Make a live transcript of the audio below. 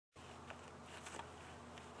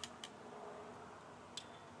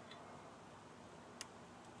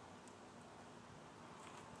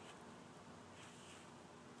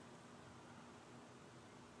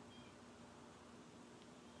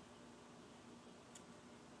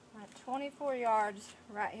24 yards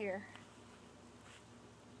right here.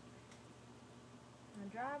 The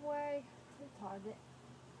driveway, the target.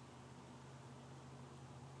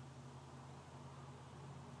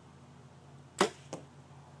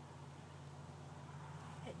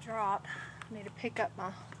 It dropped. I need to pick up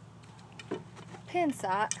my pin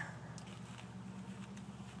sight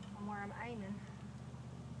on where I'm aiming.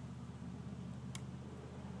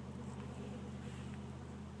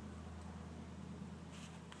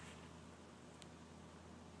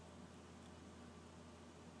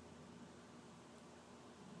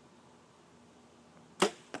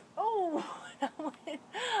 Oh,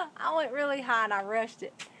 I went really high and I rushed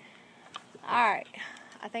it. Alright,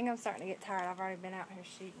 I think I'm starting to get tired. I've already been out here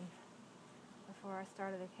shooting before I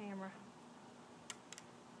started the camera.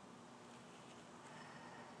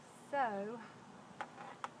 So,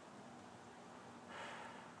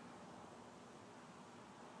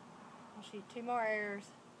 I'll shoot 2 more airs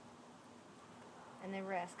and then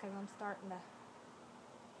rest because I'm starting to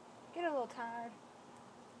get a little tired.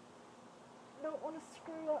 Don't want to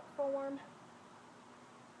screw up form.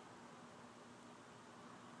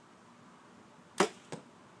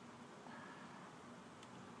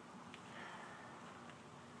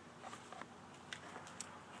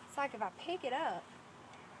 It's like if I pick it up,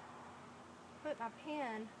 put my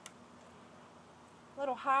pin a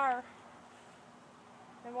little higher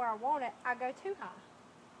than where I want it, I go too high.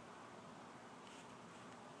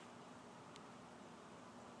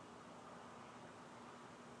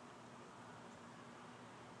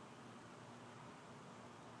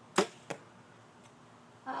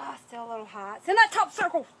 Ah, still a little high. It's in that top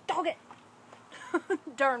circle. Dog it.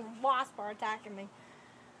 Darn wasps are attacking me.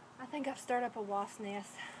 I think I've stirred up a wasp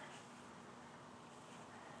nest.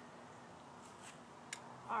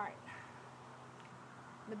 Alright.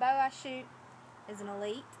 The bow I shoot is an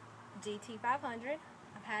Elite GT500.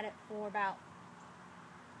 I've had it for about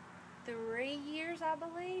 3 years, I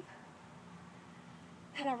believe.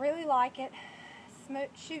 And I really like it.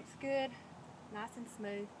 Shoots good. Nice and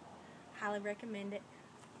smooth. Highly recommend it.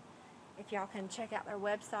 If y'all can check out their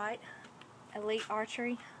website,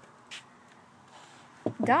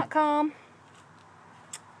 elitearchery.com.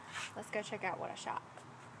 Let's go check out what I shot.